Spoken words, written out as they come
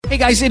Hey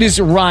guys, it is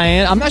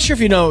Ryan. I'm not sure if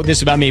you know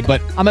this about me, but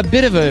I'm a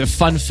bit of a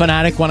fun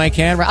fanatic when I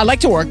can. I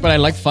like to work, but I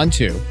like fun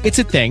too. It's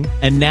a thing.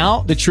 And now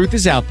the truth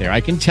is out there.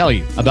 I can tell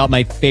you about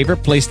my favorite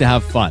place to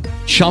have fun.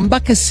 Chumba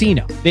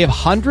Casino. They have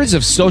hundreds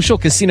of social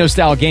casino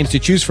style games to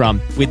choose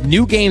from with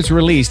new games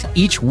released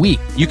each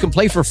week. You can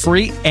play for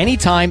free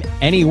anytime,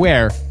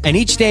 anywhere. And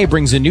each day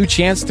brings a new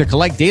chance to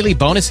collect daily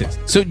bonuses.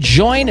 So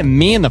join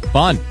me in the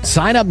fun.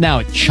 Sign up now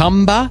at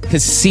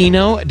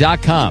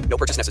ChumbaCasino.com. No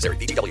purchase necessary.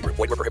 VGW Group.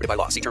 Void where prohibited by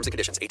law. See terms and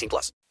conditions. 18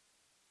 plus.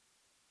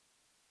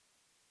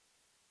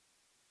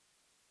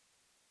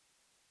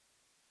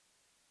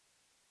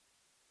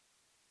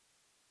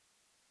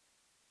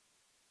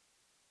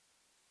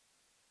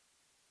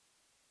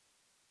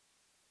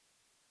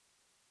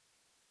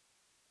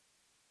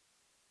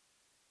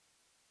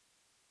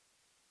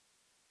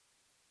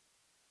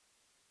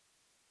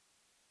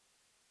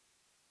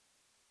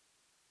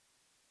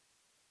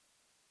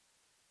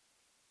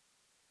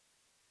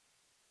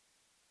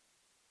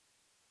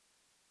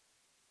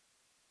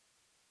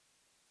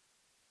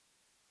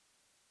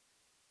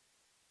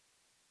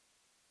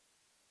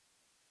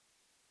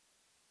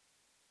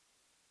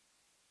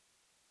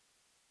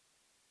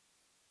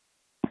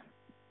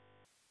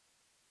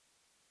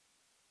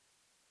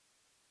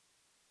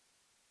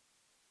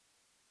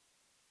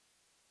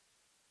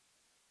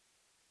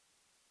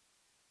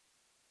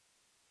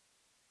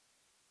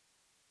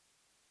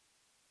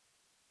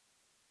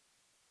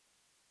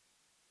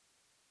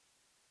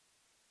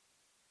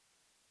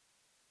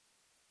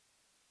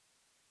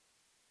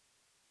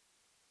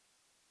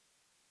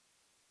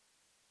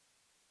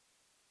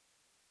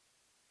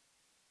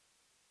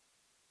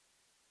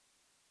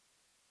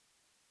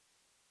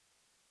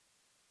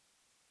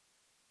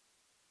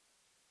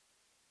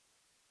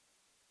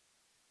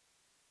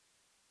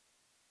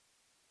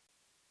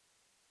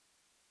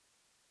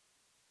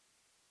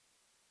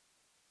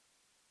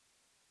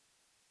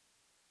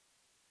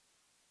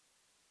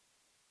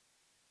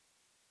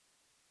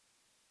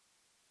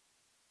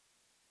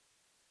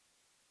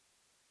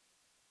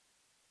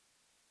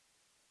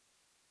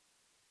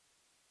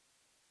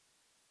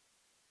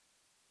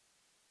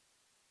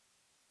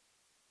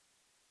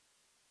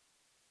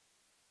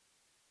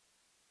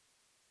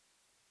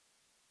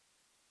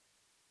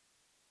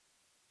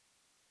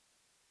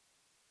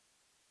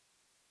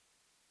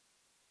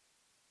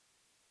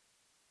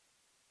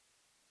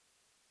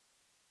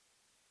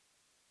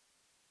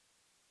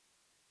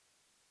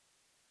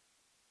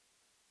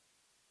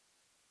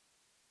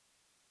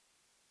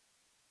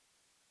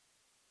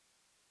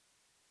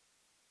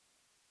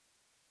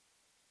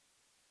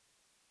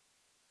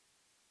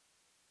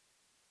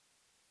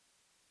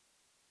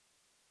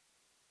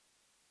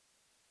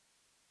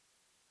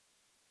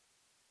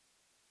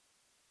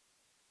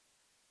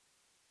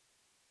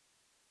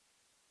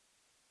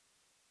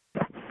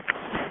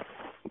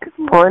 Good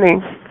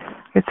morning.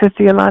 It's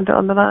Sister Yolanda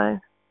on the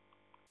line.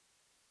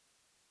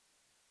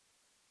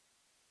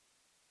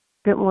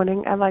 Good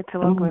morning. I'd like to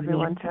welcome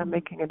everyone to our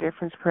Making a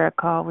Difference prayer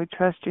call. We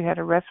trust you had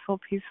a restful,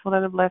 peaceful,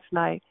 and a blessed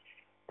night.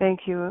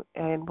 Thank you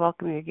and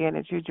welcome you again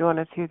as you join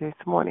us here this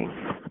morning.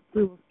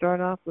 We will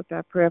start off with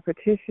our prayer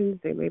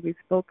petitions. They may be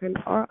spoken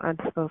or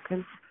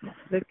unspoken.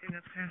 Lifting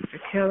up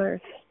Pastor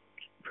Keller,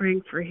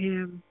 praying for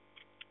him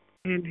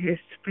and his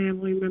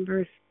family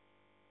members,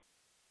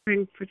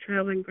 praying for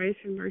traveling grace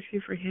and mercy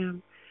for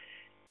him,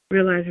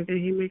 realizing that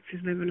he makes his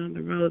living on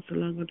the roads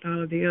along with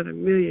all of the other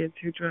millions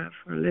who drive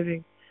for a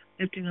living,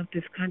 lifting up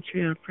this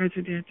country, our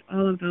president,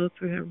 all of those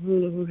who have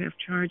rule or who have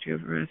charge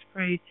over us.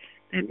 Pray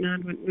that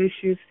none would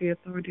misuse the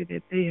authority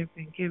that they have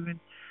been given,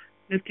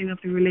 lifting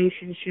up the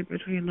relationship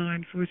between law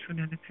enforcement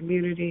and the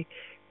community,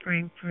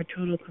 praying for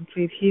total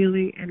complete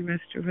healing and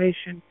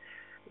restoration,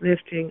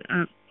 lifting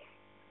up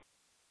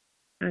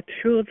our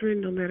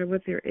children, no matter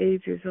what their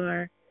ages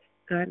are.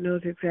 God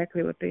knows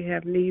exactly what they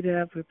have need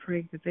of. We're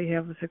praying that they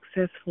have a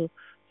successful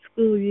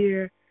school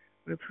year.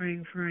 We're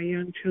praying for our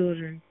young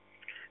children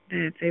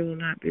that they will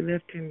not be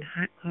left in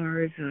hot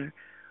cars or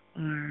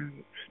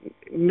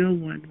no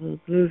one will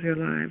lose their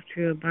lives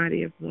to a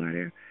body of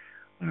water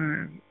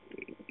or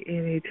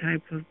any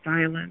type of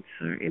violence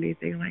or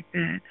anything like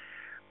that.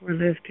 We're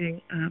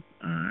lifting up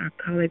our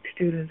college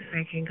students,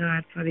 thanking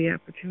God for the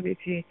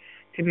opportunity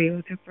to be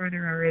able to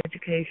further our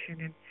education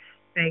and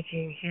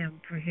thanking Him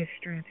for His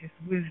strength, His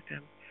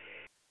wisdom,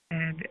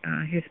 and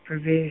His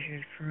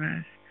provision for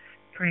us.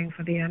 Praying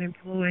for the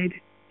unemployed,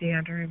 the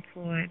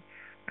underemployed,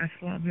 our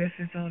small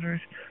business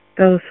owners,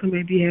 those who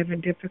may be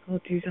having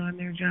difficulties on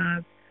their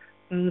jobs,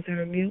 those that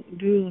are new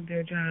on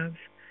their jobs,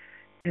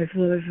 as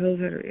well as those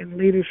that are in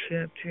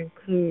leadership, to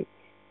include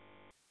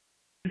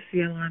Sister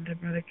Yolanda,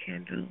 Brother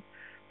Kendall,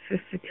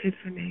 Sister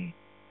Tiffany,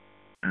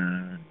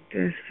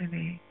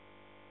 Destiny,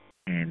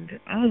 and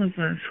all of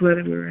us,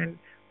 whether we're in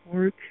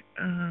work,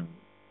 in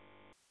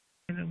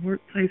a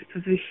workplace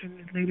position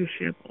in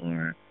leadership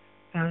or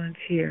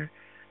volunteer.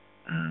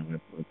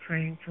 We're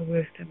praying for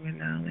wisdom and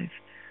knowledge,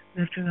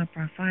 lifting up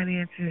our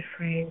finances,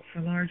 praying for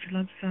large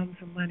lump sums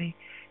of money,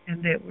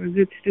 and that we're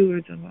good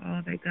stewards of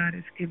all that God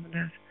has given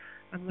us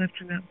I'm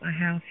lifting up my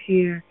house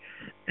here,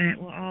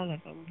 all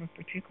of them, but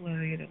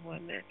particularly the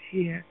one that's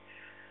here,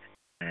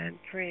 and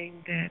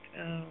praying that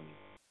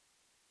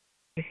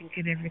we can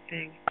get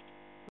everything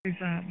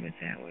resolved with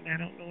that one. I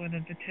don't know whether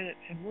the tenants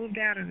have moved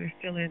out or they're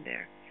still in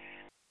there.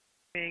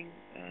 Praying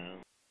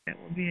that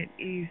will be an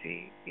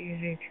easy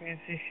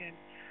transition.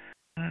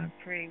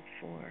 Praying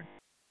for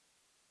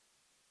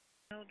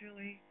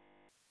elderly,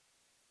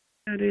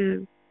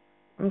 and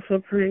also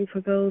praying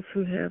for those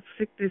who have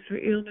sickness or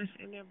illness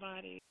in their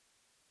body,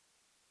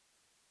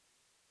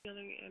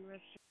 healing and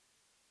restoration.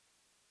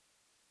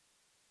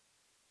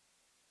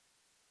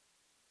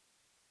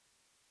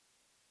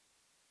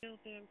 Heal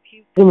them,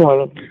 keep Good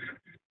morning.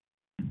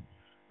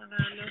 allow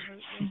no hurt,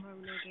 no harm,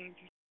 no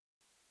danger.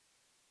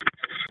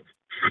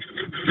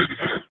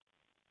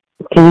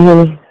 Can you hear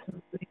me?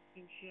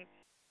 Relationships,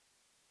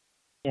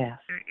 Yes.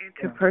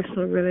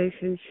 interpersonal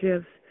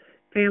relationships,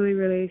 family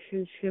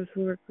relationships,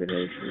 work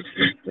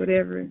relationships,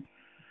 whatever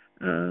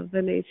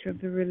the nature of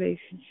the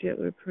relationship.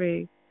 We're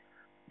praying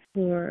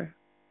for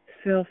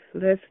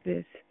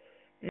selflessness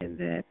and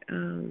that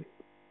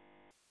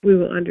we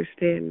will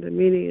understand the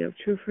meaning of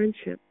true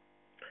friendship.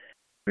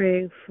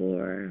 Praying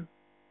for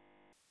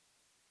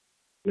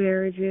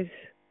marriages,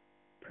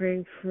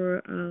 praying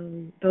for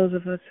those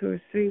of us who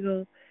are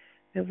single,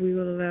 that we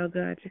will allow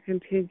God to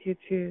continue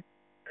to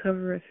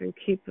cover us and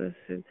keep us,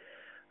 and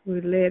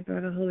we're led by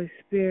the Holy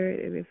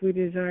Spirit. And if we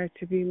desire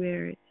to be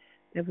married,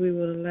 that we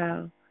will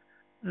allow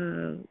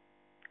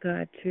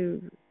God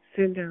to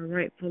send our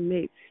rightful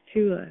mates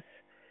to us.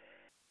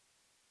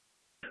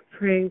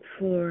 Praying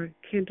for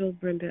Kendall,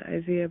 Brenda,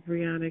 Isaiah,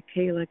 Brianna,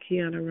 Kayla,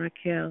 Kiana,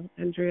 Raquel,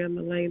 Andrea,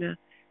 Melena,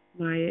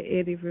 Maya,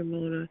 Eddie,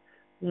 Ramona,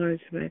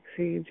 Lawrence,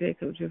 Maxine,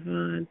 Jacob,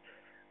 Javon,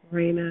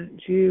 Raina,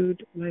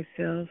 Jude,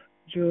 myself,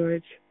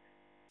 George,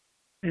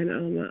 and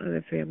all my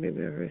other family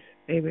members.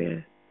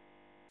 Amen.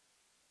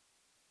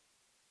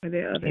 Are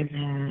there others?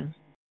 Amen.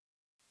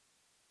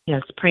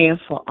 Yes, praying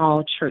for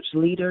all church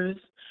leaders,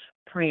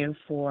 praying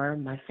for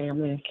my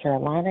family in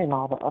Carolina and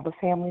all the other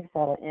families that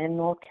are in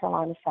North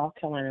Carolina, South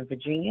Carolina, and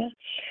Virginia,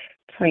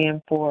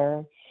 praying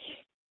for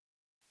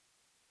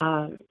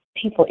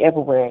people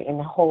everywhere in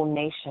the whole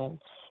nation,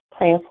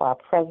 praying for our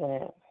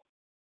president.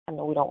 I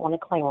know we don't want to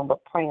claim him,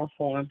 but praying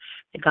for him,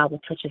 that God will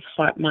touch his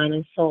heart, mind,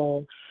 and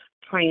soul,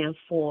 praying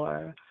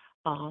for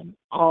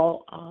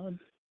all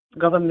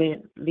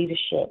government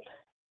leadership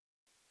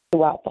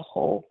throughout the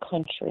whole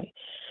country,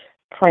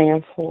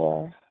 praying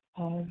for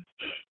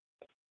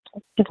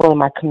people in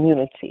my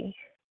community.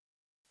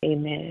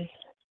 Amen.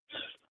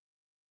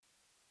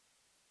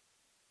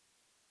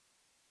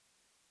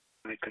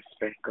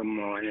 Good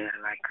morning.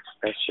 I'd like a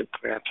special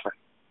prayer for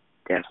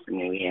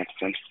Destiny. We have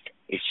some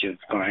issues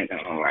going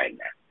on right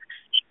now.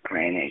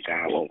 Praying that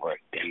God will work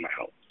them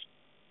out.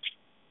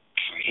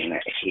 Praying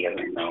that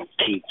healing on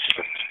keep.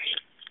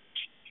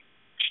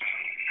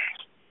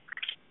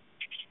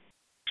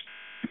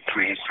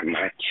 Praying for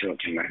my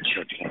children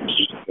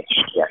keep them.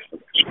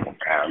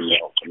 God,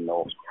 milk and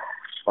no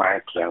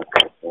fire, young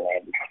cousin,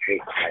 and my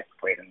faith, I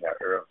pray in the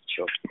earth,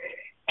 children,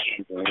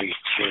 Kendall,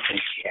 children,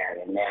 Chad,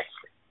 and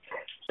Nancy.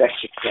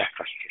 Special prayer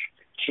for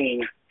Sister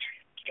Tina.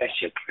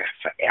 Special prayer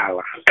for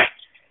Ella.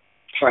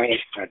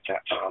 Praying for the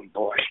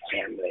boy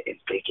family as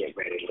they get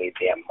ready to leave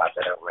their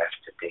mother to rest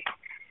today.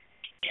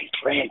 And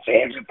praying for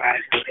everybody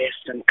who has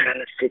some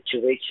kind of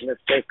situation or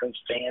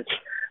circumstance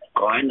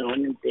going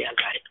on in their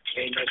life.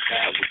 Praying that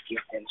God will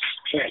give them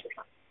strength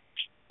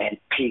and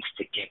peace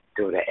to get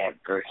through the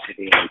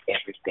adversity and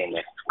everything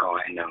that's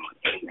going on.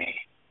 Amen.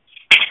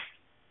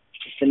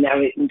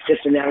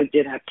 Sister Nellie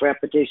did her prayer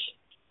petition.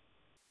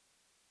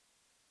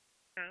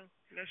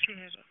 No, she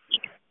hasn't.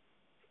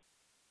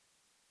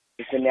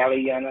 Sister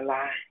Nellie, you on the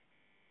line?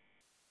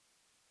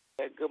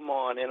 Good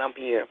morning. I'm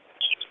here.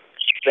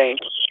 Thank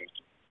you.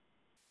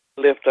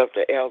 Lift up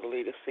the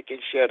elderly, the sick, and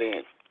shut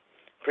in.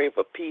 Pray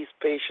for peace,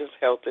 patience,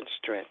 health, and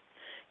strength,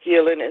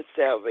 healing and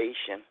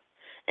salvation,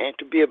 and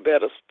to be a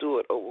better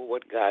steward over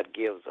what God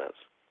gives us.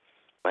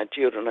 My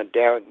children are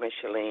Derek,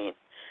 Micheline,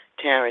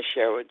 Taryn,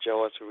 Cheryl,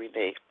 George,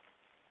 Renee,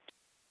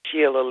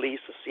 Sheila,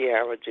 Lisa,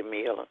 Sierra,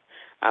 Jamila,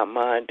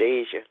 Armand,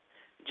 Deja,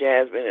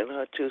 Jasmine and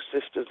her two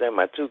sisters, and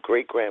my two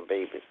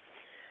great-grandbabies,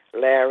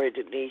 Larry,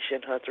 Denisha,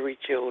 and her three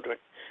children,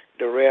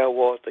 Darrell,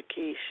 Walter,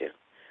 Keisha,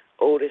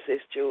 Otis,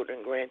 his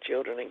children,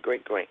 grandchildren, and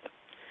great-grand,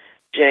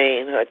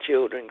 Jane, her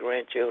children,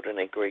 grandchildren,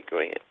 and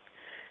great-grand,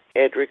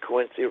 Edric,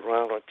 Quincy,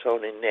 Ronald,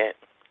 Tony, Nat.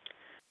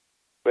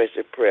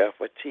 Special prayer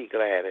for T.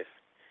 Gladys,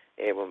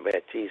 Abram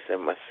Baptiste,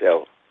 and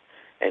myself,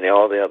 and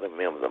all the other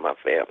members of my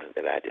family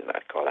that I did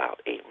not call out.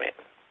 Amen.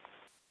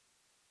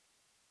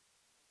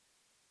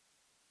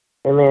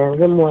 Amen.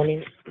 Good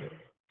morning.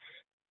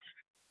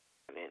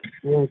 Amen.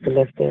 We need to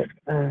lift it.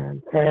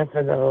 Praying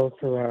for those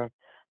who are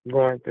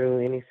going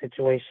through any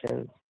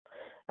situations.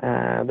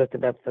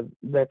 Lifting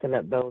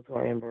up those who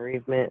are in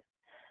bereavement.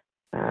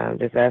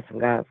 Just asking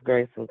God's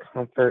grace and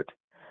comfort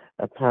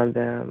upon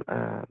them.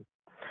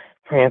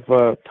 Praying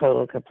for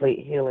total and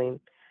complete healing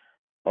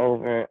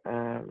over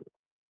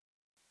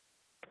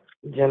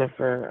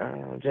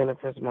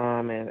Jennifer's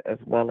mom, as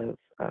well as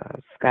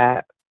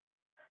Scott.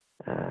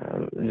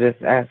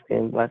 Just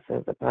asking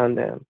blessings upon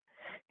them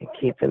and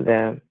keeping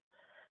them.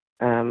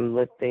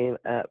 Lifting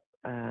up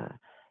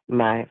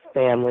my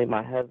family,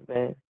 my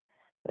husband,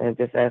 and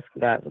just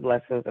asking God's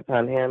blessings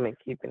upon him and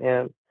keeping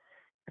him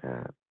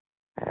uh,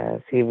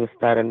 as he will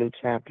start a new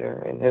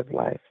chapter in his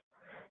life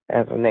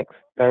as of next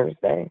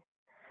Thursday.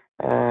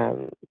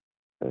 Um,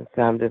 and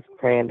so I'm just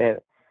praying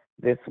that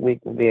this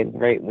week will be a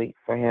great week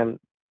for him.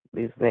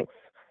 These next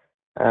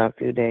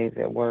few days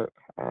at work.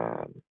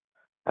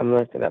 I'm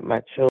lifting up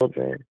my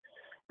children,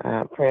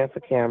 praying for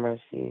Cameron.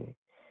 She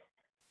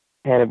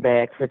had a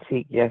bad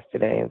critique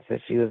yesterday, and so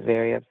she was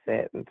very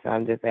upset. And so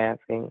I'm just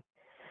asking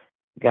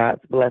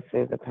God's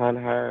blessings upon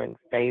her and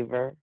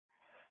favor,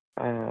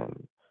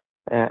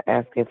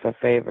 asking for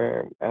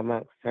favor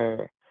amongst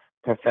her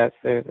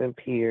professors and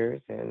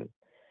peers, and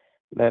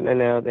letting her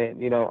know that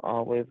you don't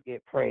always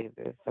get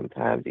praises.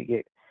 Sometimes you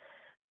get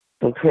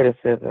some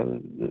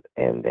criticism,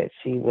 and that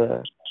she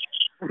will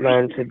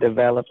learn to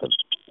develop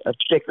a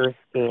thicker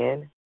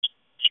skin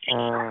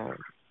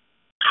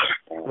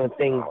when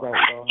things don't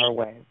go her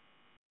way.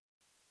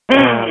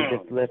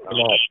 Just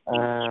lifting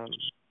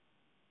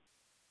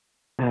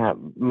up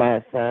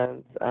my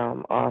sons,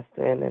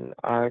 Austin and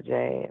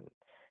RJ, and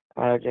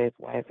RJ's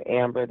wife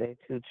Amber, their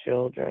 2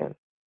 children,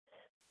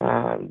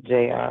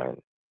 JR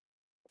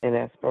and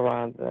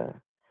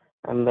Esperanza.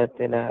 I'm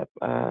lifting up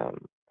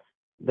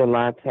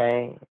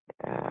Delonte,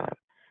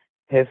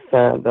 his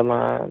son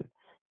Delon's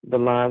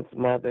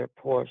mother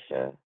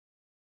Portia,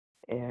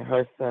 and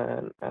her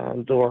son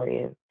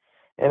Dorian.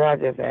 And I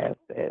just ask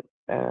that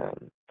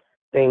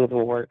things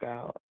will work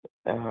out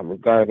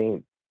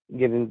regarding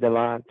getting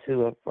Delon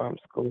to and from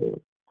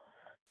school.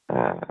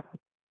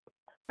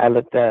 I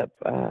looked up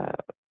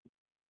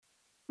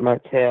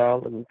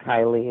Martell and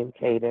Kylie and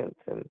Cadence,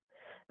 and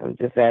I'm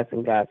just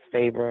asking God's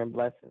favor and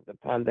blessings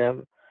upon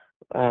them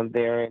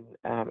there in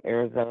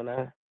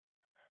Arizona.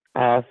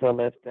 I also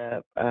lift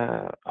up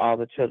all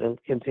the children's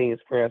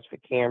continuous prayers for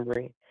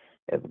Cambry,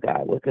 as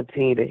God will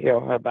continue to heal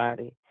her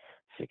body.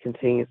 She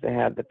continues to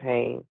have the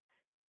pain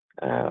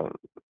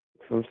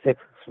from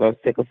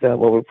sickle cell,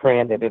 but we're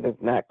praying that it is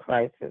not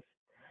crisis.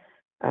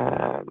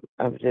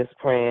 I'm just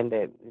praying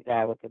that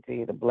God will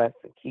continue to bless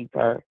and keep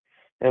her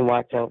and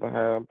watch over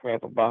her. I'm praying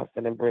for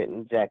Boston and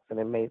Britton, Jackson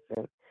and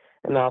Mason,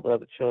 and all the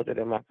other children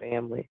in my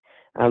family.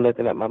 I'm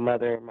lifting up my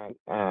mother, my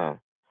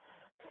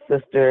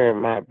sister,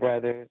 and my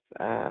brothers,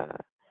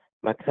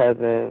 my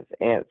cousins,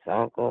 aunts,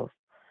 uncles,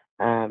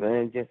 and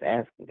then just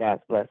asking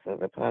God's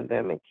blessings upon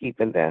them and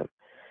keeping them.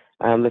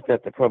 Lifting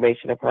up the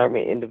probation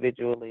department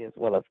individually as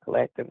well as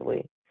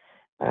collectively.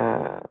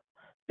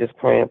 Just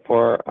praying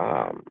for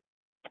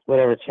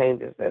whatever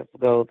changes that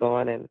goes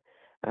on, and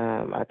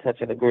I touch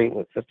and agree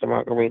with Sister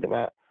Marguerite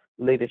about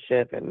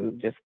leadership,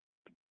 and just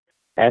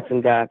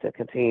asking God to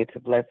continue to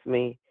bless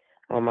me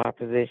on my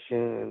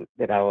position,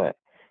 that I would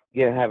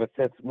have a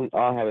sense, we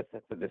all have a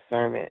sense of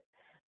discernment,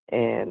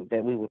 and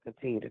that we will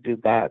continue to do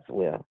God's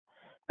will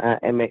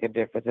and make a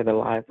difference in the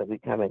lives that we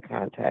come in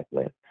contact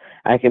with.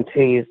 I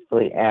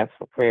continuously ask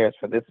for prayers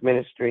for this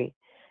ministry,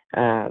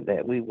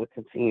 that we will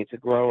continue to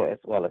grow as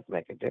well as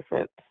make a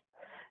difference.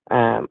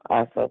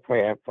 Also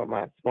praying for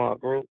my small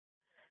group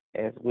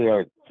as we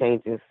are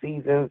changing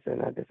seasons,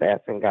 and I'm just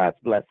asking God's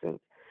blessings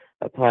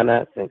upon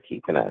us and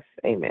keeping us.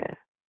 Amen.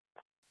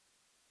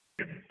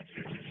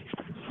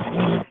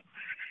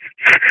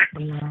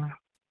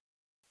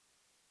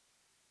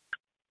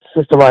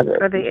 Sister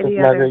Margaret, Are there any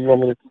Sister Margaret, other? you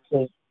want me to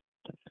continue?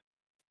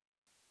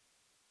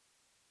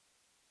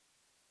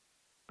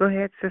 Go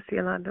ahead, Sister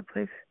Yolanda,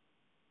 please.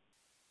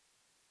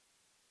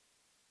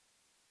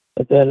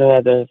 If there are no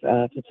others,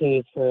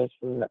 continued prayers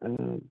for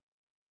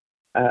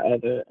our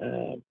other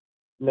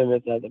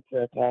members of the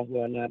prayer call who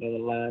are not on the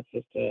line,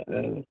 Sister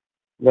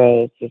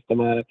Rose, Sister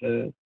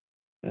Monica,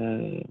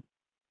 and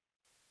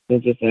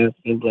just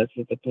asking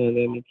blessings upon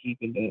them and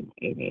keeping them.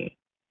 Amen.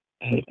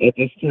 At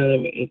this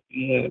time, if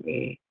you have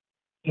a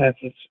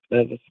passage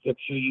of the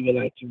scripture you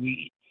would like to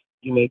read,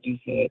 you may do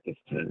so at this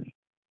time.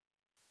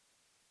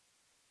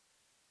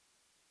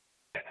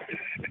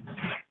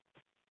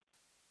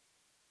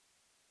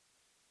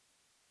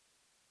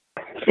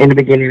 In the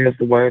beginning is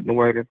the Word, and the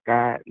Word is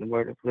God, and the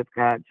Word is with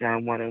God.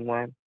 John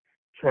 1:1.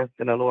 Trust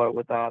in the Lord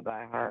with all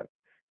thy heart.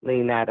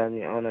 Lean not on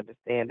your own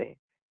understanding.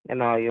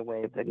 In all your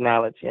ways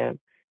acknowledge him.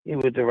 He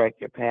will direct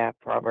your path.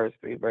 Proverbs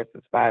 3,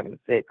 verses 5 and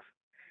 6.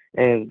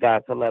 And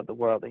God so loved the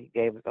world that he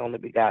gave his only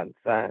begotten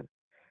Son,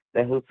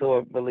 that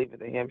whosoever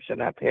believeth in him shall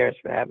not perish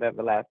but have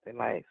everlasting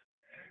life.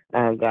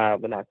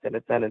 God will not send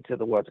his Son into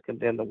the world to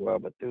condemn the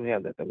world, but through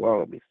him that the world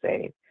will be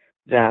saved.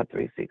 John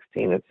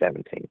 3:16 and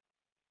 17.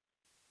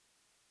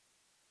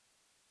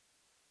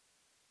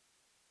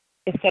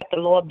 Except the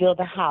Lord build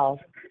a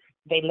house,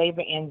 they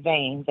labor in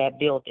vain that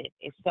build it.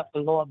 Except the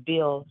Lord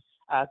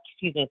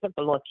except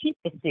the Lord keep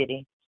the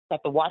city,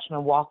 that the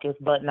watchman walketh,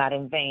 but not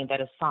in vain.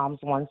 That is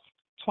Psalms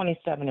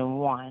 127 and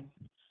 1.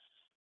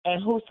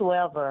 And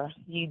whosoever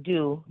you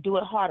do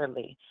it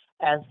heartily,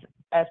 as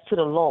as to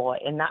the Lord,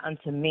 and not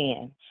unto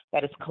men.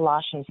 That is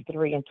Colossians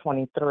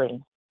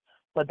 3:23.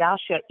 For thou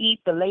shalt eat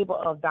the labor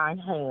of thine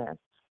hands.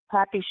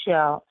 Happy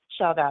shall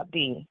thou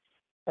be,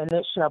 and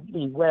it shall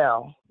be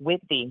well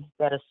with thee.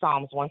 That is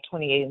Psalms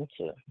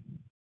 128:2.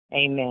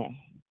 Amen.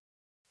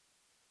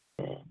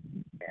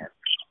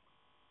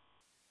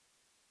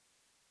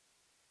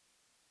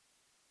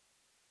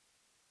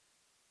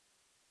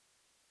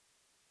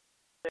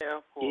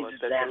 Therefore,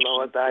 that the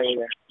Lord thy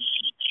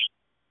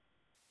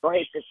Go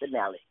ahead, Sister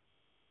Nellie.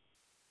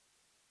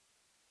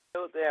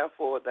 know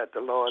therefore that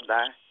the Lord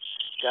thy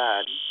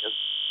God is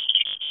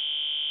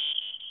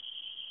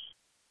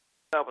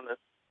covenant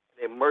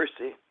and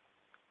mercy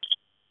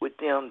with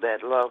them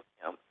that love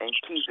him and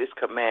keep his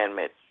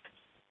commandments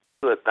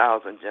to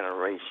 1,000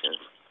 generations,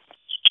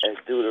 as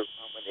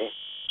Deuteronomy.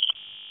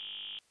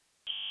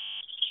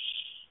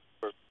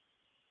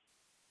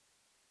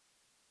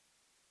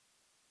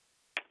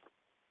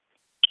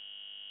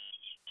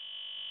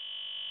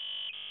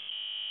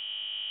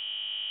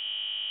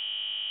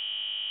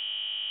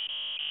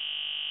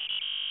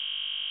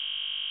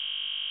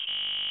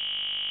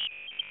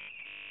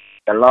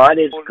 The Lord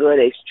is good,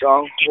 a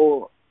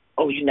stronghold.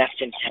 Oh, you're not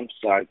finished. I'm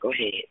sorry. Go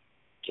ahead.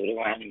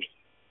 Deuteronomy.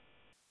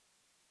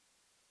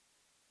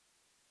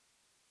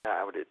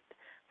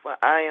 For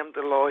I am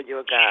the Lord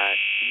your God.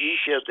 Ye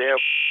shall therefore.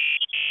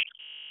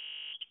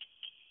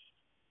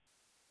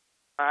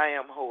 I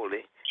am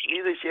holy.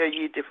 Neither shall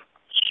ye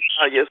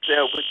defile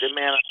yourself with the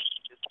manner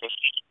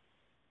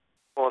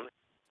on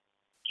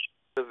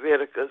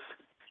Leviticus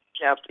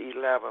chapter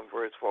 11,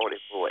 verse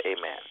 44.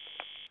 Amen.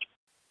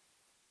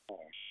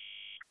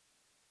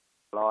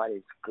 The Lord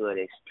is good,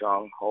 a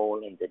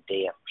stronghold in the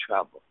day of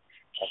trouble,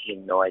 and he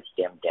knoweth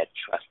them that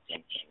trust in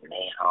him.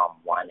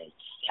 Nahum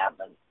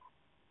 1:7.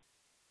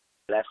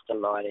 Bless the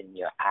Lord, and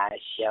your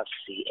eyes shall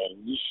see,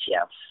 and ye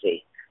shall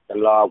see. The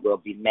Lord will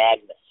be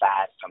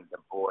magnified from the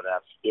border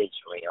of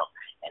Israel,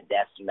 and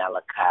that's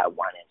Malachi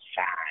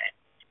 1:5.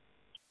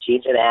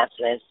 Jesus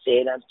answered and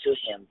said unto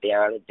him,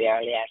 Verily,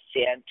 verily, I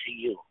say unto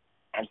you,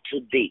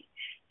 unto thee,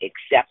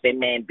 except a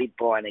man be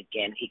born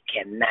again, he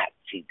cannot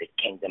see the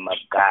kingdom of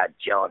God.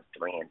 John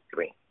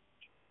 3:3.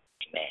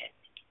 Amen.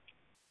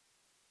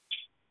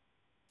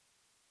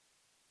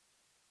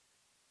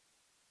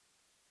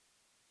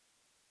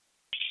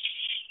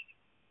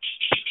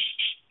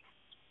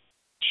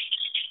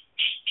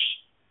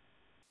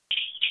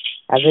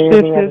 This is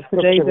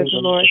the day that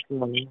the Lord.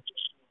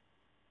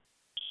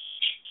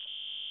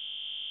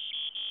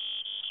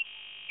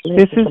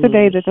 This is the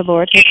day that the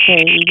Lord has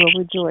made. We will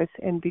rejoice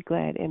and be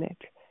glad in it.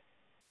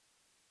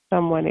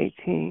 Psalm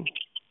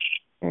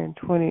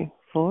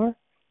 118:24, I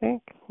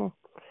think.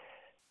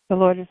 The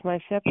Lord is my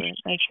shepherd,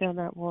 I shall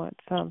not want.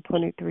 Psalm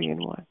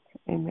 23:1.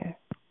 Amen.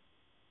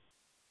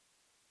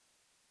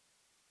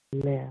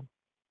 Amen.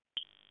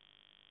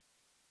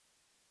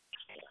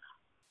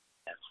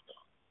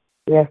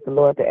 We ask the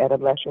Lord to add a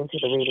blessing to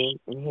the reading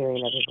and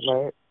hearing of his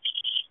word.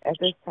 At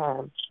this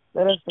time,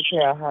 let us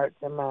prepare our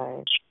hearts and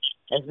minds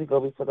as we go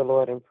before the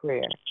Lord in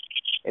prayer.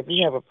 If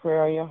you have a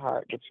prayer on your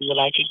heart that you would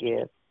like to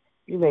give,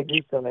 you may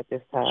do so at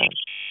this time.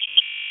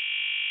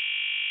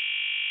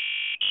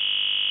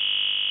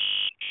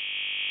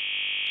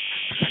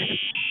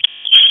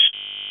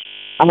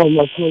 Our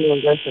most holy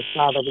and gracious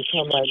Father, we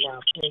come right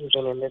now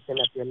praising and lifting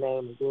up your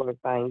name and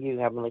glorifying you,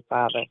 Heavenly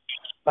Father.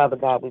 Father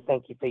God, we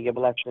thank you for your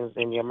blessings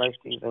and your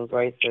mercies and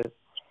graces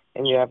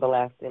and your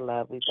everlasting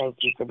love. We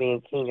thank you for being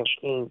King of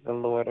kings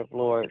and Lord of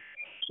lords.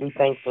 We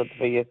thankful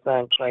for your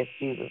Son, Christ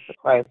Jesus the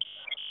Christ,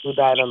 who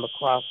died on the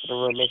cross for the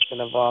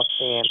remission of all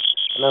sin.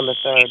 And on the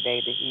third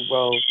day that he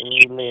rose and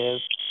he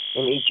lives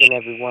in each and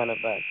every one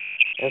of us.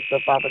 And so,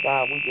 Father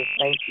God, we just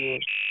thank you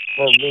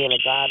for being a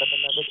God of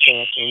another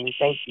chance. And we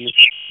thank you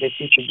that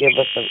you forgive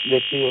us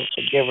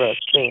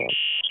sin.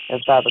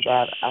 And Father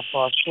God, I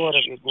fall short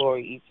of your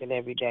glory each and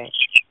every day.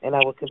 And I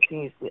will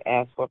continuously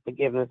ask for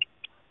forgiveness,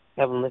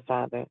 Heavenly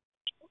Father.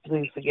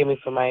 Please forgive me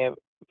for my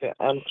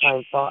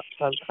unkind thoughts,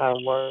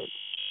 unkind words,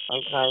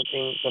 unkind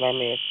things that I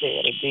may have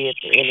said or did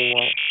to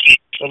anyone.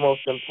 But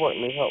most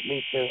importantly, help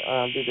me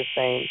to do the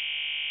same.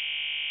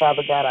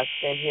 Father God, I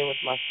stand here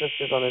with my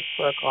sisters on this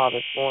prayer call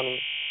this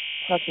morning,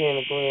 touching and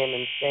agreeing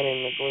and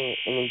standing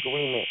in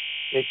agreement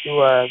that you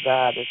are a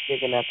God that's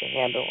big enough to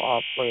handle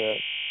all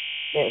prayers.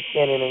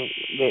 Standing in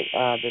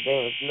that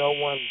there is no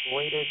one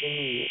greater than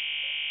you,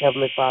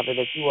 Heavenly Father,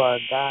 that you are a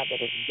God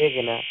that is big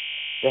enough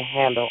to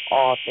handle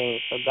all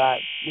things. So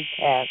God, we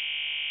cast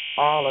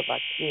all of our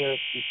cares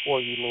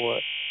before you,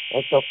 Lord.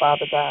 And so,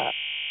 Father God,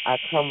 I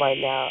come right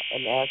now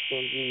and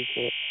asking you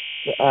to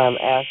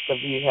ask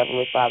of you,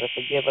 Heavenly Father,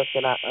 forgive us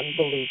in our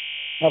unbelief,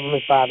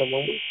 Heavenly Father,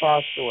 when we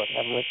fall short,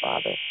 Heavenly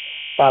Father.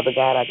 Father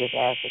God, I just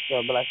ask that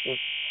your blessings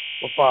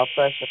will fall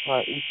fresh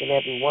upon each and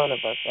every one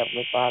of us,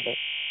 Heavenly Father,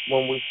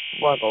 when we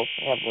struggle,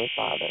 Heavenly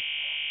Father.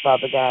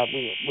 Father God,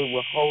 we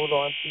will hold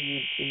on to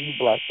you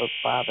bless us,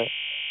 Father.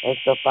 And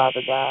so,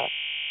 Father God,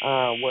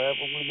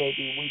 wherever we may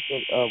be weak,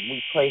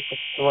 we pray for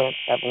strength,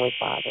 Heavenly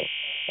Father,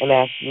 and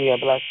ask your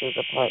blessings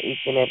upon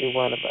each and every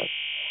one of us.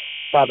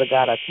 Father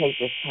God, I take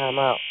this time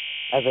out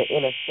as an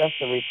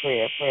intercessory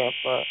prayer, praying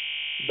for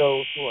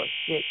those who are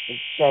sick and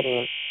shut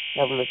in,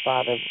 Heavenly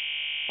Father,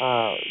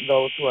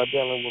 those who are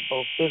dealing with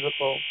both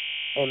physical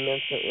and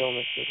mental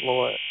illnesses,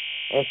 Lord.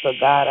 And so,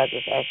 God, I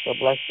just ask your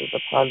blessings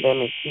upon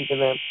them and keeping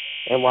them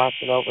and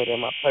watching over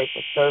them. I pray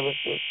for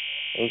services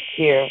and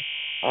care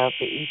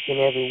for each and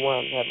every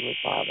one, Heavenly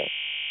Father.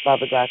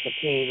 Father God,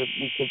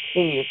 we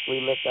continuously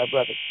lift our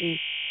brother Keith,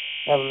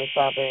 Heavenly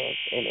Father,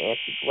 and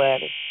Auntie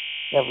Gladys,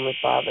 Heavenly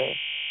Father,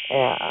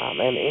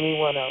 and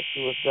anyone else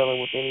who is dealing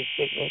with any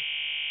sickness,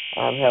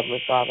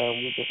 Heavenly Father,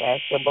 and we just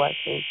ask your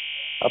blessings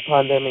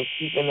upon them and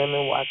keeping them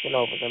and watching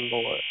over them,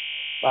 Lord.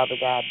 Father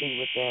God, be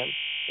with them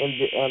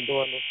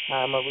during this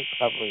time of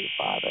recovery,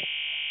 Father.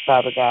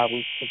 Father God,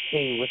 we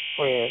continue with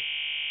prayers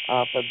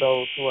for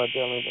those who are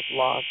dealing with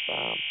loss.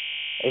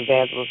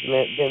 Evangelist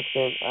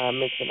Vincent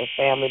mentioned a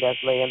family that's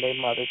laying their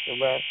mother to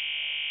rest.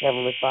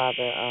 Heavenly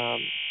Father,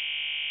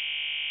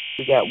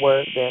 we got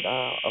word that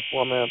a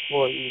former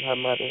employee, her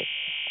mother,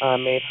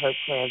 made her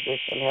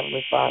transition,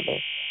 Heavenly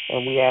Father,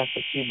 and we ask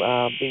that you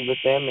be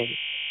with them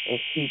and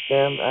keep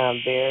them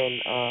there in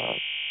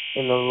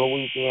the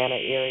Louisiana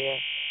area,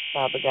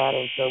 Father God.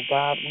 And so,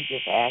 God, we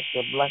just ask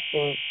your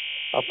blessings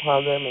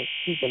upon them and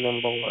keeping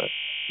them, Lord,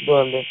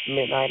 during this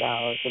midnight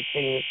hour.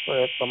 Continuous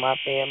prayers for my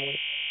family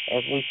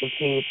as we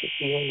continue to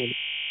heal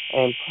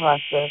and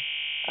process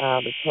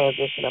the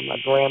transition of my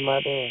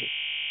grandmother,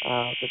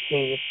 and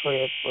continuous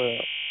prayers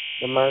for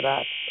the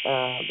Murdochs,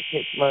 the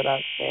Pitts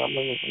Murdoch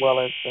family, as well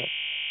as the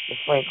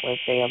Franklin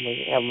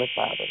family, Heavenly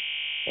Father.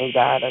 And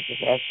God, I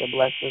just ask your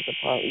blessings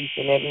upon each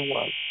and every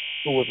one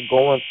who is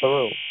going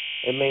through.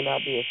 It may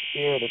not be a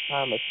spirit of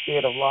time, a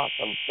spirit of loss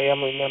of a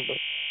family member,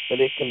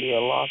 but it can be a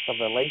loss of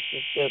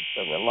relationships,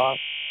 or a loss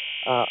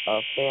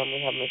of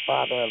family, Heavenly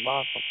Father, a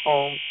loss of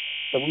homes.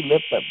 So we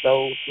lift up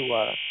those who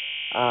are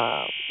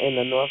in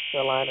the North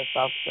Carolina,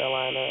 South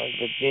Carolina, and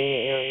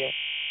Virginia area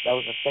that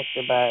was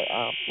affected by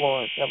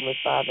Florence, Heavenly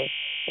Father.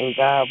 And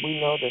God, we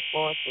know that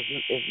Florence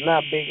is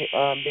not bigger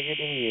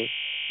than you.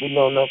 We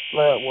know no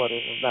flood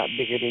waters is not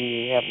bigger than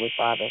you, Heavenly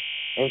Father.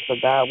 And so,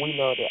 God, we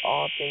know that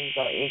all things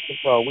are in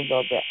control. We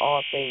know that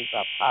all things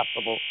are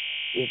possible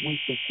if we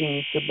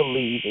continue to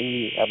believe in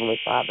you, Heavenly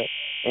Father.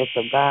 And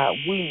so,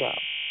 God, we know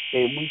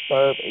that we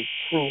serve a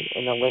true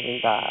and a living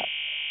God.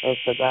 And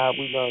so, God,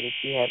 we know that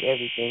you have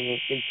everything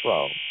in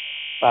control.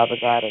 Father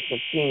God, and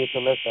continue to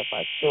lift up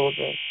our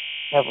children,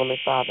 Heavenly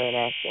Father, and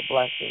ask your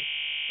blessings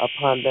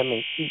upon them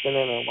and keeping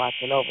them and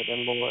watching over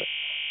them, Lord.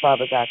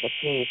 Father God,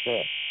 continue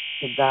to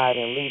guide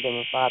and lead them.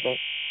 And Father,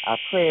 I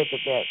pray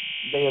that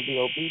they'll be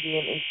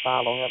obedient and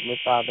follow, Heavenly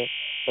Father.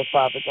 But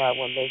Father God,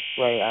 when they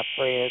stray, I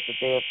pray that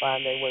they'll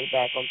find their way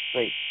back on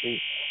straight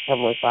street,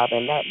 Heavenly Father.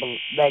 And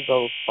that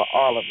goes for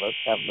all of us,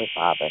 Heavenly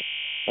Father.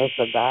 And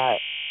so, God,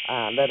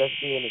 let us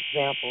be an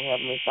example,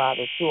 Heavenly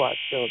Father, to our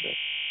children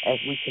as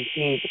we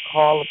continue to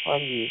call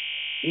upon you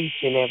each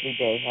and every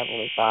day,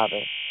 Heavenly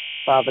Father.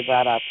 Father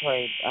God, I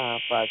pray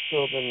for our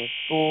children in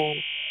school,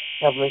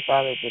 Heavenly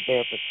Father, that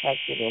they're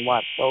protected and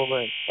watched over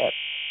and kept,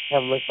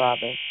 Heavenly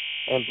Father,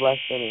 and bless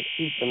them and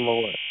keep them,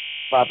 Lord.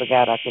 Father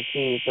God, I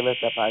continue to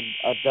lift up our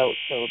adult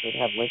children,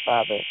 Heavenly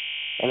Father,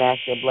 and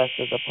ask your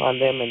blessings upon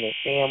them and their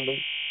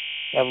families,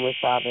 Heavenly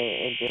Father,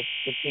 and just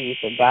continue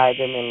to guide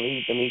them and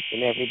lead them each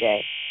and every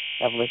day,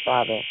 Heavenly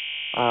Father.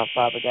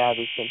 Father God,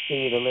 we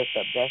continue to lift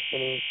up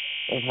Destiny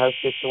in her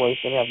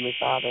situation, Heavenly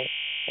Father,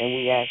 and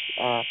we ask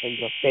for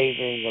your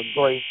favor and your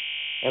grace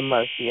and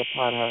mercy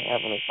upon her,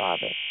 Heavenly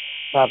Father.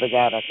 Father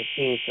God, I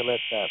continue to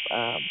lift up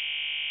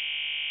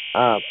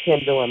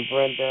Kendall and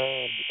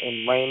Brenda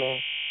and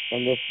Raina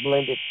and this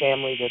blended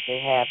family that they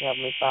have,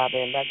 Heavenly Father,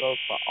 and that goes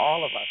for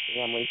all of our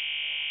families,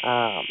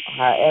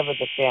 however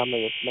the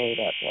family is made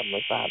up,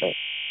 Heavenly Father.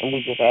 And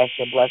we just ask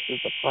your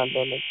blessings upon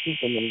them and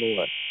keeping them,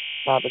 Lord.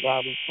 Father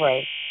God, we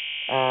pray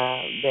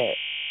that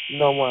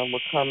no one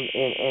will come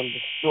in and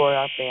destroy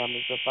our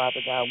families. But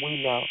Father God, we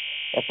know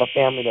if a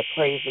family that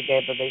prays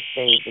together, they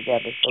stay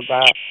together. So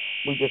God,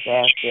 we just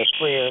ask their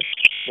prayers,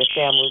 their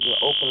families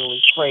will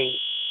openly pray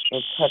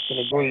and touch and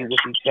agree with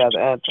each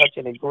other, touch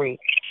and agree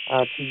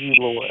to you,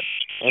 Lord.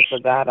 And so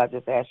God, I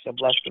just ask your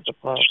blessings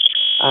upon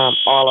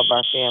all of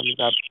our families.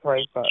 I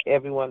pray for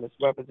everyone that's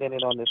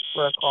represented on this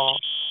prayer call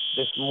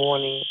this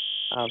morning,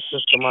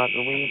 Sister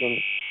Marguerite, and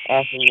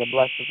asking your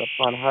blessings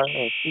upon her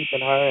and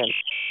keeping her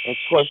and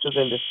choices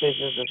and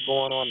decisions that's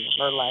going on in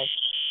her life,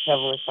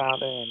 Heavenly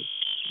Father. And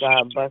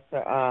God bless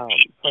her,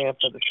 praying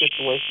for the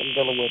situation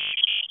dealing with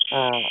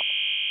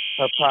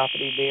her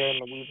property there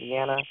in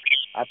Louisiana.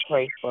 I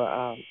pray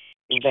for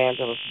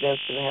Evangelist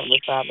Vincent, Heavenly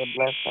Father,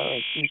 bless her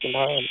and keeping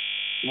her and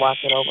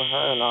watching over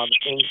her and all the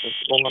things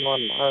that's going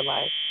on in her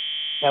life,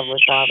 Heavenly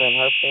Father, and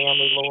her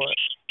family, Lord.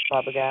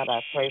 Father God,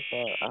 I pray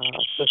for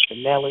Sister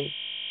Nellie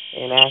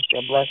and ask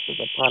your blessings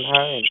upon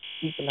her and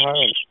keeping her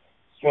and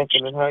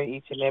strengthening her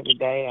each and every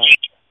day. I'm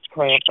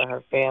praying for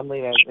her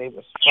family as they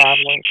was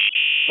traveling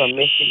from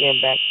Michigan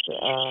back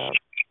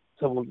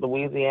to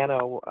Louisiana,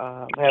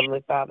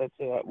 Heavenly Father,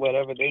 to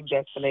whatever their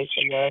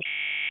destination was.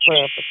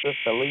 Praying for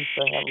Sister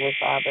Lisa, Heavenly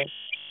Father,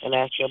 and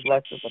ask your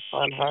blessings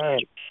upon her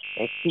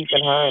and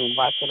keeping her and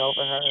watching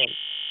over her and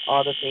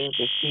all the things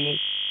that she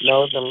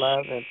knows and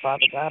loves. And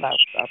Father God, I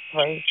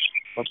pray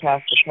for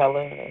Pastor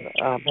Keller and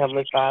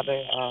Heavenly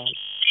Father,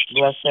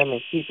 bless him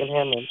and keeping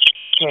him and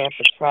praying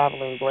for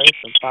traveling grace.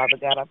 And Father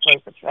God, I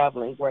pray for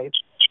traveling grace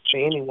for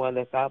anyone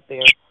that's out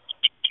there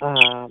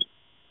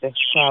that's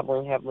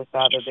traveling. Heavenly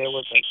Father, there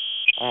was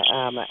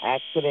an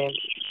accident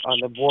on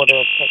the border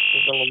of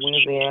Texas and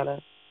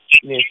Louisiana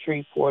near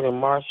Shreveport and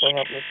Marshall.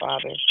 Heavenly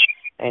Father,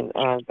 and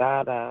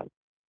God,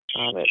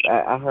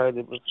 I heard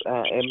it was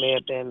it may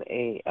have been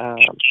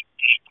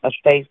a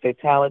state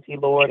fatality,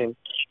 Lord, and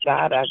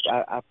God,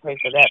 I pray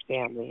for that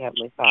family,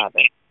 Heavenly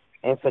Father,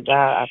 and so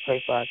God, I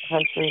pray for our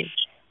country.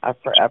 I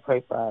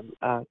pray for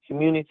our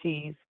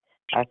communities,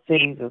 our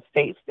cities and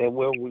states that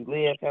where we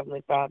live,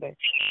 Heavenly Father,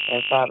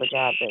 and Father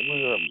God, that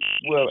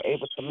we're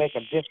able to make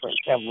a difference,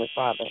 Heavenly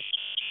Father,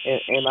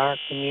 in our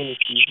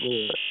communities,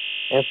 Lord.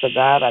 And so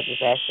God, I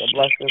just ask your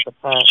blessings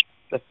upon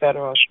the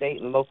federal, state,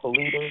 and local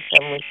leaders,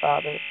 Heavenly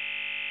Father,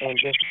 and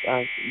just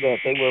that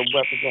they will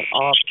represent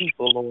all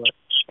people, Lord.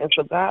 And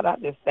so, God, I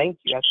just thank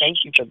you. I thank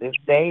you for this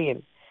day,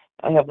 and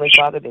Heavenly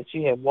Father, that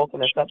you have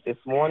woken us up this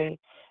morning.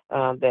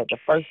 That the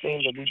first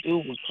thing that we do,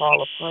 we call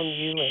upon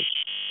you,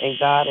 and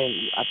God, and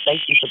I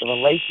thank you for the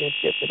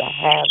relationship that I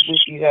have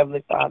with you,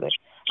 Heavenly Father.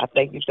 I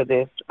thank you for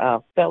this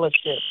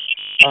fellowship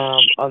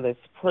on this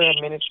prayer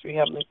ministry,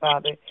 Heavenly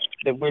Father,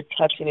 that we're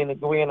touching and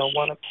agreeing on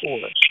one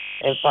accord.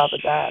 And Father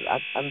God,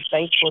 I'm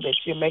thankful that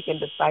you're making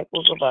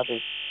disciples of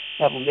others,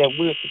 Heavenly, that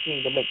we're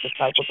continuing to make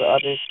disciples of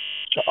others,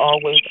 to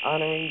always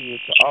honoring you,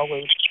 to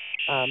always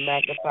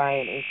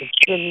magnifying and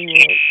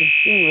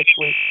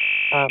continuously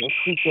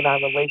increasing our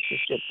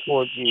relationship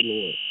towards you,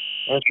 Lord.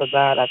 And so,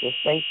 God, I just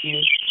thank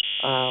you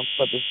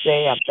for this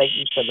day. I thank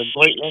you for the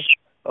greatness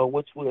of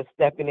which we are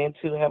stepping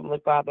into, Heavenly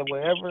Father.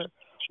 Wherever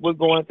we're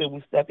going through,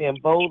 we step in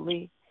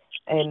boldly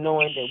and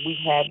knowing that we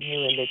have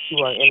you and that you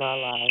are in our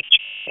lives.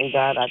 And,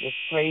 God, I just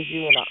praise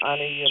you and I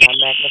honor you and I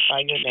magnify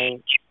your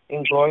name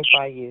and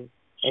glorify you.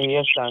 In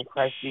your Son,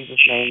 Christ Jesus'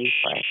 name we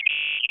pray.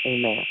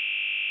 Amen.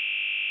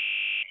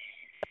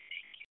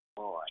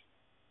 Lord.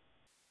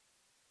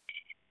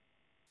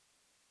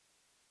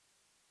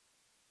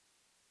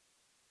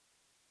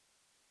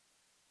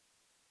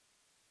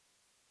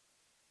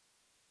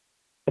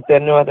 If there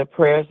are no other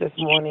prayers this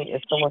morning,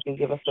 if someone can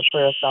give us the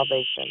prayer of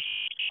salvation.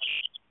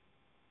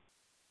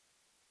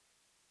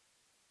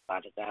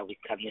 Father God, we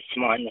come this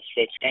morning to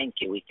say thank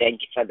you. We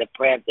thank you for the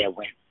prayer that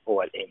went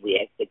forth, and we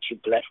ask that you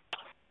bless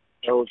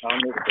those on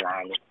this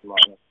line this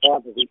morning.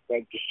 Father, we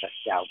thank you for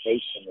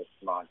salvation this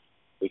morning.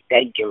 We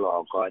thank you,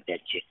 Lord God, that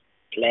you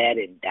bled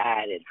and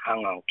died and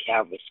hung on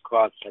Calvary's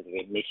cross for the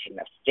remission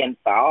of sin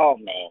for all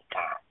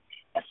mankind.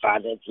 And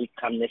Father, as we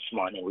come this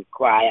morning, we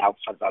cry out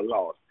for the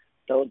Lord.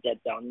 Those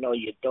that don't know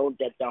you, those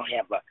that don't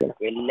have a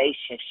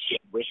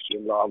relationship with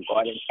you, Lord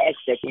God, and ask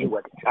that you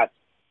would touch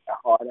the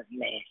heart of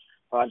man.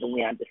 Father,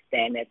 we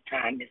understand that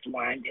time is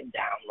winding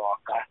down, Lord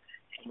God,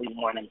 and we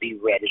want to be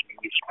ready when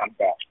you come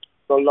back.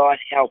 So, Lord,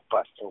 help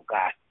us, oh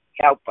God.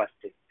 Help us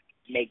to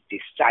make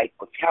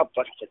disciples. Help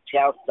us to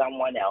tell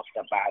someone else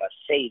about a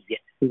Savior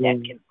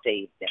that can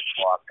save them,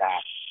 Lord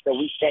God. So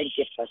we thank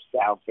you for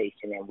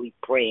salvation, and we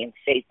pray in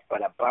faith,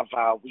 but above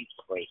all, we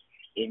pray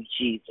in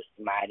Jesus'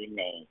 mighty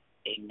name.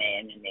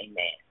 Amen and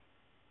amen.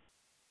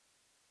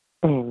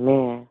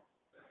 Amen.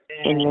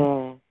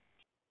 Amen.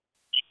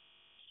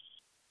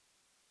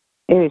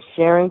 It is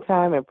sharing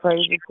time and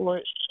praise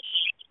report.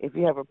 If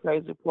you have a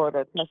praise report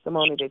or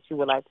testimony that you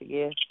would like to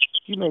give,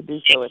 you may do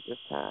so at this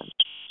time.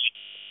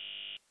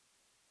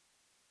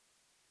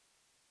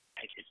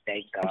 I just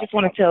thank God. I just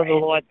want to tell the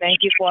Lord,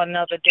 thank you for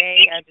another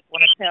day. I just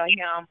want to tell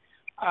him,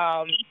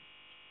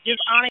 just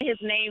honor his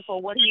name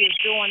for what he is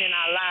doing in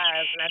our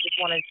lives. And I just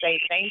want to say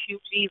thank you,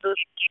 Jesus.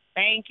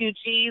 Thank you,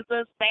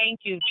 Jesus.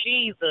 Thank you,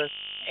 Jesus.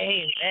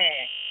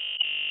 Amen.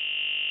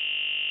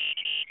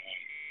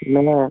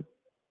 Amen.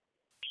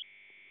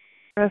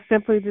 I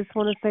simply just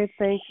want to say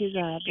thank you,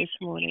 God, this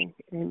morning.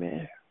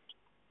 Amen.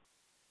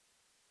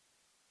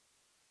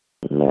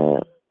 Amen.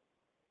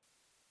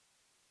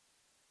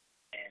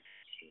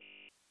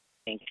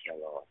 Thank you,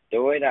 Lord.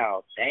 Do it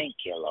all. Thank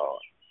you,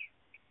 Lord.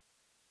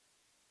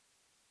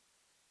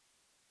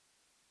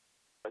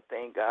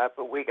 Thank God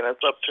for waking us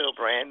up to a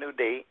brand new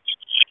day.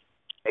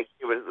 Thank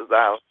you for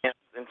our hands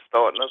and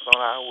starting us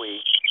on our way.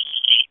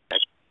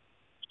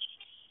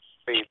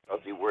 Praise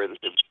because He worthy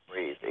to be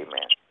praised.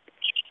 Amen.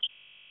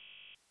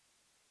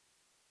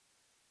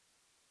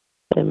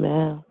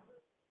 Amen.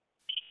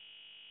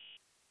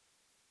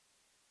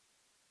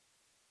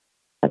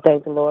 I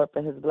thank the Lord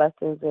for his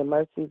blessings and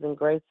mercies and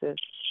graces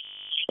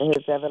and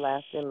his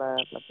everlasting love.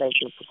 I thank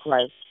you for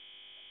Christ.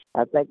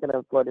 I thank him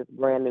for this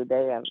brand new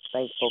day. I'm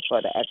thankful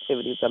for the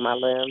activities of my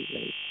limbs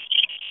and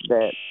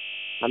that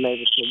I'm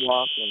able to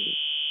walk and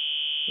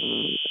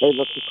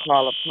able to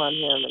call upon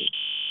him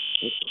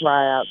and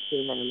cry out to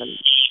him.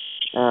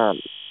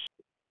 And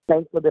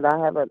thankful that I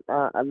have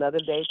another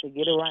day to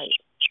get it right.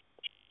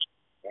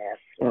 Yes,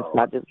 and Lord. so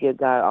I just give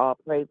God all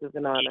praises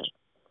and honor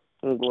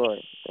and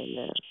glory.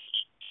 Amen.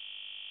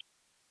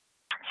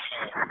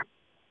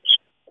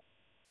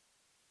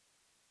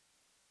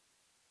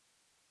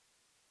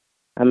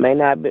 I may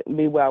not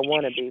be where I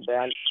want to be, but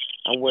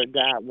I'm where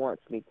God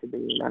wants me to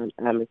be. And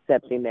I'm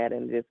accepting that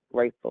and just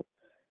grateful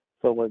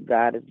for what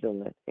God is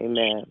doing.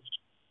 Amen.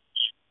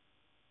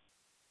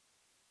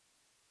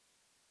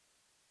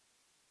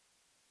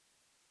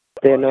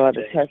 There are no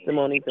other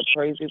testimonies or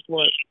praise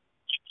reports.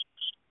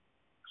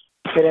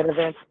 Say that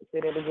again,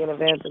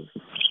 Evangelist.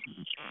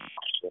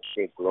 Just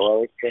say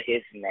glory to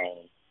his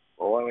name.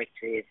 Glory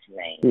to his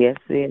name. Yes,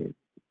 it is.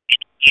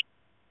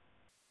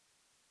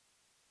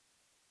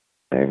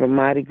 Serve a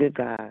mighty good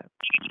God.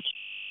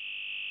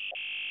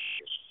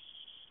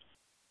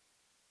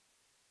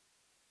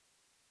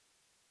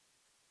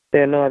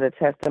 There are no other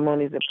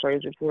testimonies or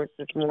praise reports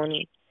this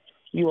morning.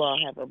 You all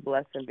have a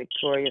blessed and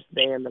victorious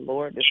day in the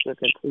Lord. This will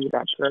conclude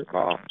our prayer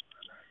call.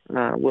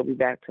 We'll be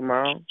back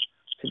tomorrow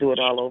to do it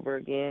all over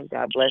again.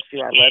 God bless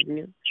you. I love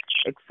you.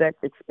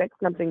 Expect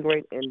something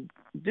great and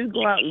do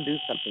go out and do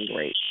something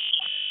great.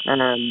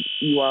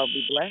 You all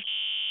be blessed,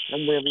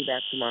 and we'll be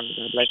back tomorrow.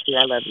 God bless you.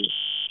 I love you.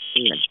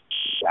 Amen.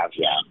 Love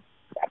y'all.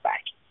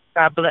 Bye-bye.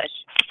 God bless you.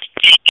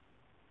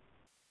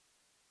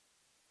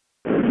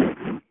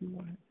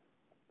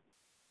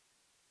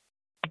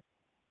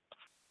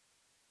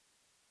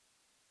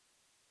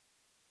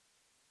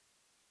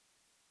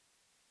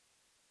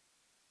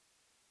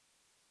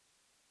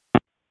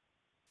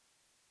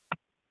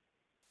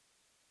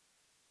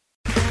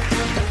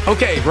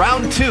 Okay,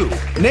 round two.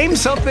 Name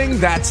something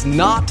that's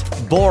not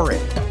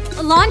boring.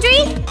 A laundry?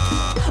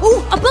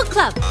 Ooh, a book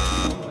club.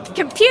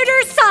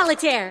 Computer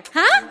solitaire,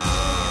 huh?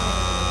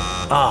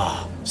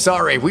 Ah,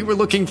 sorry, we were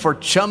looking for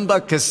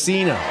Chumba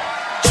Casino.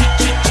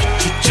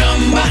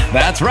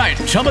 That's right,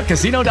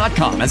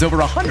 ChumbaCasino.com has over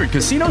 100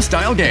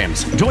 casino-style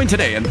games. Join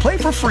today and play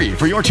for free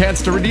for your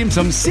chance to redeem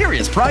some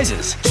serious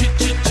prizes.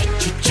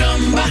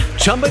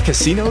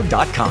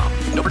 ChumbaCasino.com.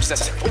 No purchase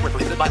necessary. Void where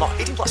prohibited by law.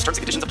 18+ terms and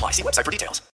conditions apply. See website for details.